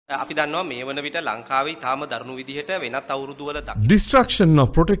අපි දන්නවා මේ වන විට ලංකාවේ තාම දරුණු විදිහට වෙනත් අවුරුදු වල Destruction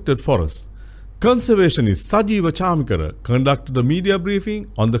of protected forests. Conservationist Sajeeva Chamikara conducted a media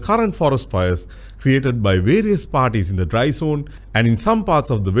briefing on the current forest fires created by various parties in the dry zone and in some parts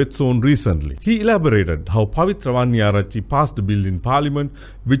of the wet zone recently. He elaborated how Pavitra Vanniyarachchi passed a bill in parliament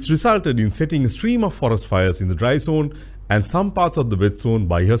which resulted in setting a stream of forest fires in the dry zone and some parts of the wet zone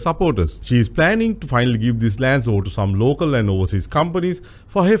by her supporters. She is planning to finally give these lands over to some local and overseas companies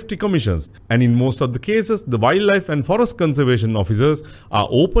for hefty commissions, and in most of the cases, the wildlife and forest conservation officers are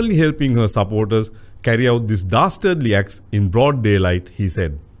openly helping her supporters carry out these dastardly acts in broad daylight, he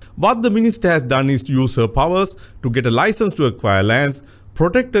said. What the minister has done is to use her powers to get a license to acquire lands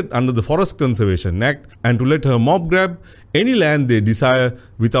protected under the Forest Conservation Act and to let her mob grab any land they desire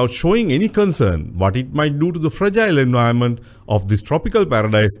without showing any concern what it might do to the fragile environment of this tropical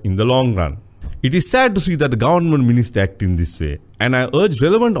paradise in the long run. It is sad to see that the government minister act in this way, and I urge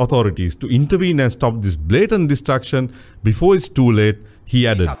relevant authorities to intervene and stop this blatant destruction before it's too late, he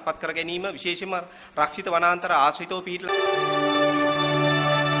added.